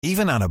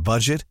Even on a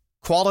budget,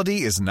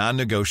 quality is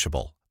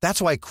non-negotiable.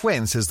 That's why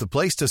Quince is the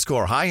place to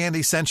score high-end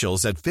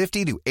essentials at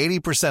 50 to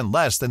 80%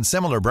 less than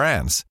similar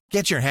brands.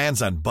 Get your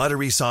hands on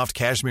buttery soft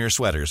cashmere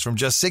sweaters from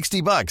just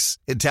 $60,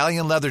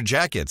 Italian leather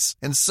jackets,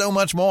 and so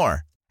much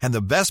more. And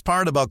the best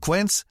part about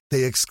Quince,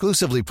 they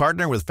exclusively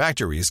partner with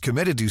factories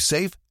committed to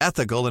safe,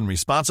 ethical, and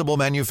responsible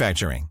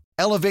manufacturing.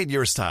 Elevate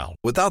your style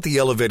without the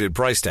elevated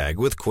price tag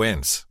with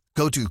Quince.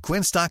 Go to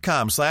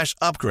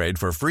quince.com/upgrade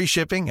for free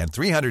shipping and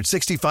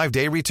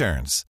 365-day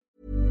returns.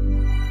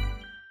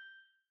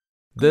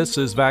 This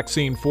is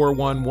Vaccine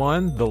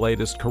 411, the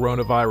latest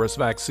coronavirus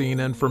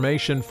vaccine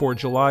information for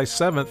July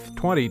 7th,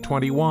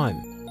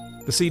 2021.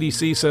 The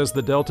CDC says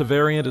the Delta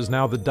variant is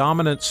now the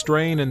dominant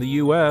strain in the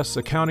U.S.,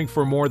 accounting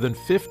for more than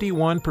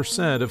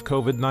 51% of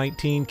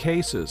COVID-19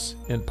 cases.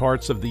 In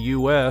parts of the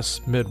U.S.,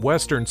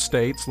 Midwestern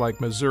states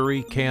like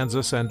Missouri,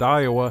 Kansas, and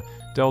Iowa,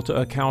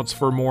 Delta accounts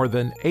for more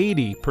than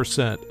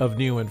 80% of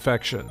new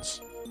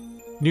infections.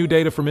 New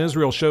data from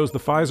Israel shows the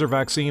Pfizer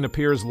vaccine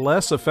appears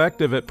less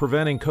effective at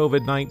preventing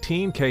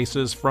COVID-19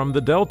 cases from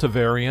the Delta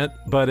variant,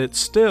 but it's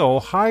still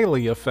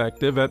highly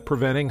effective at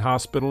preventing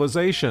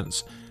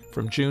hospitalizations.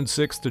 From June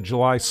 6th to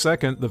July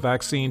 2nd, the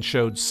vaccine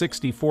showed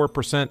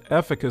 64%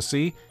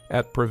 efficacy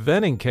at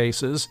preventing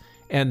cases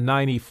and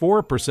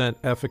 94%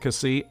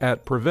 efficacy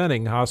at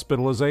preventing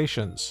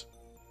hospitalizations.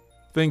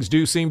 Things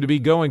do seem to be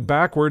going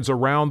backwards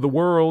around the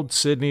world.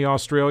 Sydney,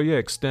 Australia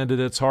extended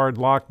its hard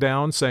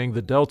lockdown, saying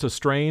the Delta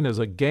strain is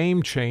a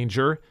game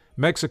changer.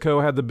 Mexico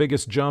had the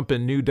biggest jump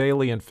in new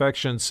daily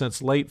infections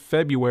since late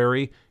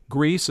February.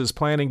 Greece is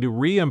planning to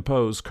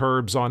reimpose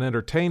curbs on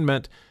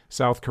entertainment.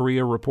 South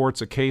Korea reports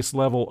a case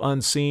level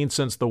unseen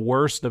since the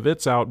worst of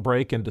its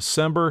outbreak in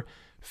December.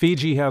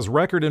 Fiji has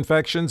record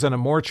infections and a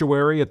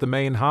mortuary at the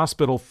main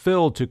hospital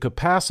filled to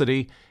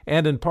capacity,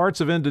 and in parts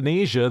of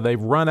Indonesia,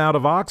 they've run out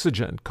of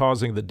oxygen,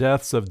 causing the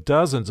deaths of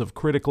dozens of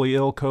critically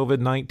ill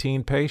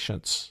COVID-19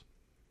 patients.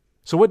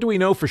 So what do we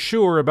know for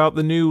sure about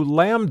the new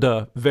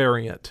Lambda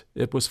variant?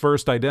 It was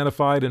first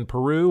identified in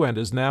Peru and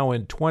is now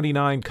in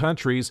 29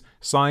 countries.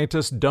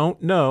 Scientists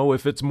don't know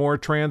if it's more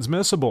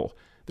transmissible.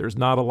 There's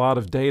not a lot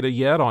of data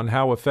yet on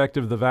how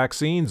effective the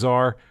vaccines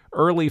are.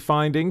 Early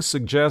findings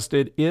suggest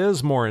it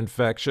is more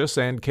infectious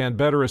and can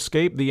better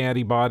escape the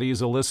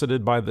antibodies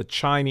elicited by the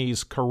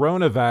Chinese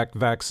CoronaVac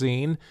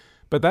vaccine,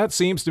 but that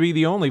seems to be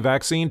the only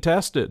vaccine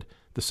tested.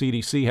 The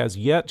CDC has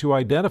yet to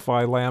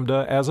identify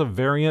Lambda as a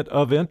variant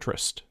of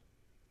interest.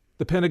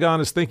 The Pentagon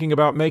is thinking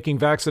about making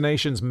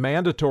vaccinations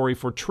mandatory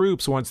for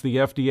troops once the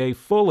FDA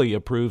fully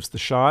approves the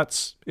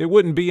shots. It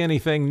wouldn't be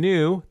anything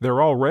new.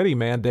 They're already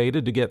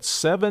mandated to get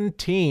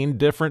 17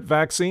 different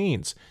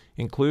vaccines,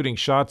 including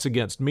shots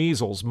against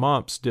measles,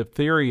 mumps,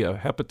 diphtheria,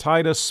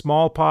 hepatitis,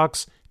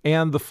 smallpox,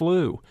 and the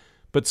flu.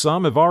 But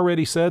some have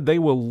already said they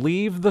will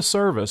leave the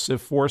service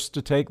if forced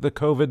to take the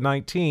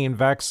COVID-19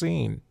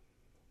 vaccine.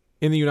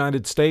 In the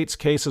United States,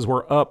 cases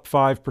were up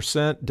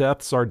 5%,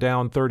 deaths are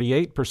down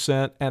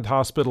 38%, and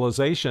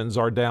hospitalizations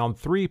are down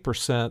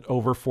 3%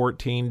 over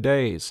 14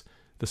 days.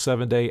 The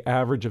 7-day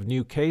average of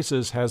new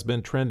cases has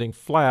been trending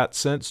flat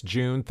since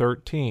June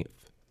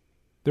 13th.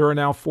 There are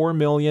now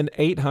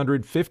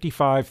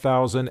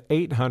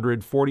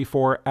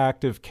 4,855,844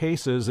 active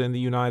cases in the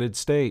United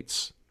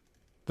States.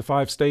 The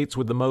 5 states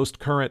with the most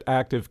current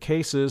active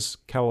cases: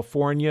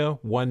 California,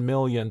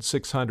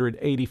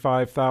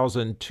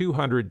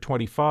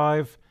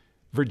 1,685,225,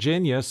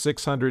 Virginia,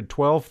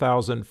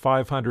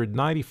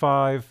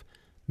 612,595,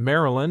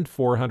 Maryland,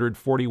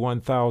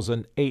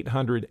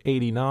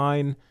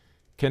 441,889,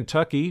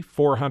 Kentucky,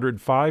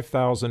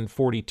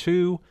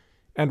 405,042,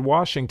 and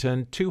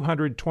Washington,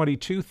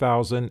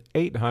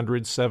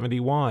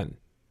 222,871.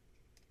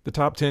 The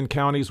top 10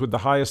 counties with the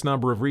highest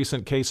number of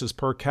recent cases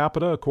per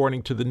capita,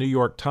 according to the New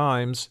York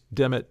Times: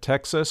 Dimmitt,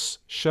 Texas;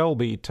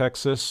 Shelby,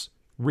 Texas;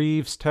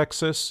 Reeves,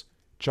 Texas;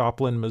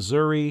 Joplin,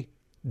 Missouri;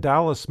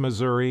 Dallas,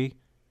 Missouri;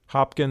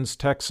 Hopkins,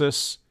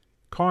 Texas;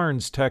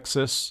 Karnes,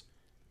 Texas;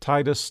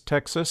 Titus,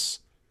 Texas;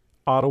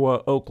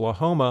 Ottawa,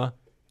 Oklahoma;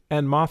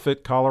 and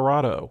Moffett,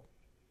 Colorado.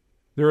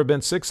 There have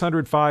been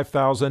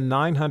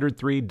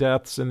 605,903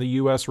 deaths in the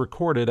U.S.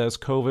 recorded as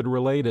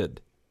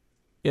COVID-related.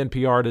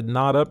 NPR did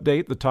not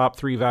update the top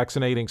 3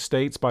 vaccinating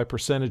states by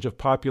percentage of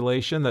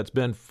population that's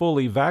been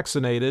fully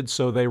vaccinated,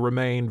 so they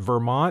remain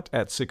Vermont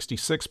at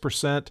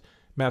 66%,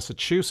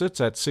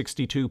 Massachusetts at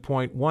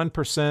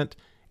 62.1%,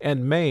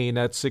 and Maine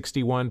at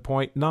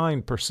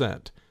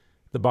 61.9%.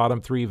 The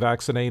bottom 3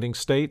 vaccinating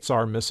states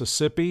are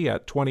Mississippi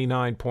at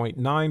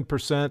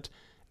 29.9%,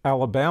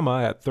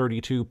 Alabama at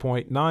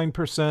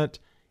 32.9%,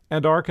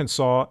 and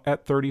Arkansas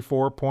at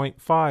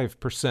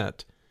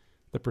 34.5%.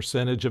 The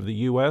percentage of the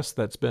U.S.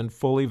 that's been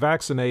fully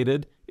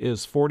vaccinated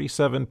is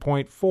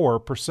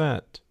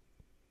 47.4%.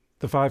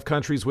 The 5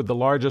 countries with the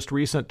largest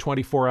recent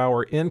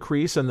 24-hour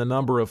increase in the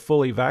number of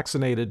fully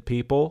vaccinated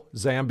people: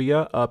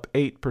 Zambia up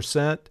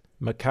 8%,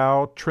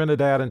 Macau,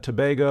 Trinidad and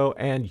Tobago,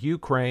 and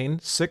Ukraine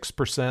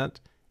 6%,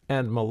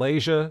 and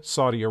Malaysia,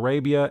 Saudi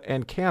Arabia,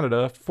 and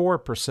Canada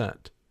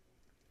 4%.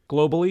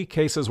 Globally,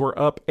 cases were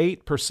up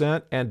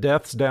 8% and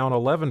deaths down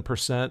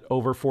 11%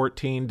 over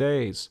 14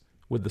 days,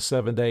 with the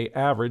 7-day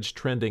average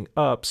trending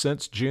up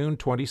since June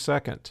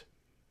 22nd.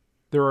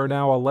 There are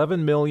now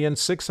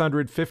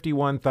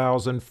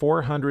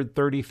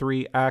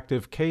 11,651,433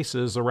 active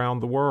cases around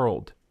the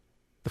world.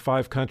 The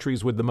 5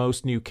 countries with the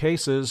most new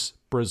cases: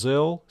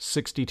 Brazil,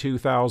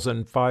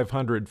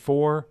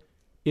 62,504,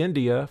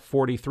 India,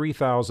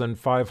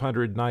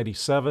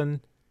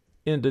 43,597,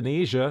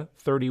 Indonesia,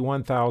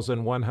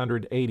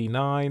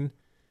 31,189,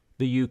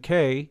 the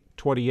UK,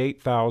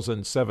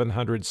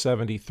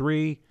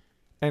 28,773,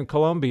 and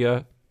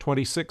Colombia,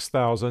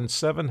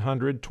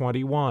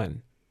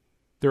 26,721.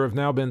 There have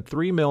now been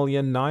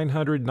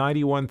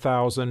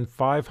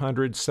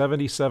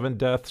 3,991,577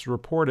 deaths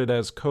reported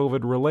as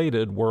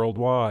COVID-related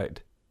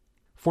worldwide.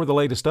 For the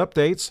latest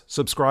updates,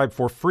 subscribe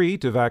for free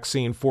to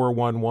Vaccine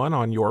 411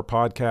 on your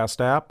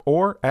podcast app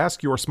or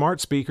ask your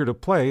smart speaker to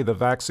play the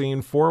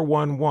Vaccine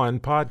 411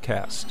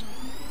 podcast.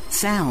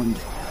 Sound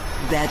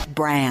that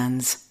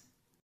brands.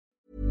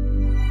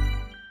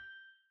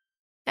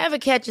 Ever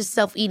catch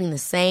yourself eating the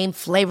same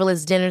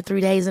flavorless dinner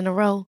 3 days in a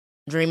row?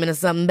 Dreaming of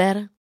something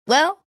better?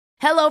 Well,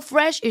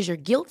 HelloFresh is your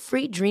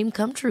guilt-free dream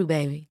come true,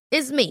 baby.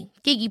 It's me,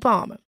 Keke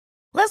Palmer.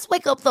 Let's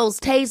wake up those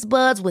taste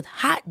buds with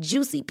hot,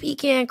 juicy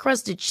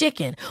pecan-crusted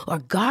chicken or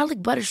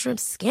garlic butter shrimp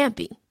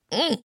scampi.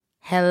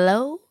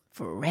 Hello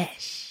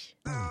Fresh.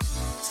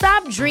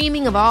 Stop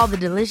dreaming of all the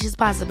delicious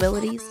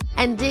possibilities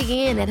and dig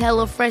in at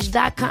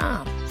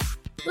HelloFresh.com.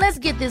 Let's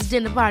get this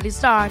dinner party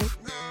started.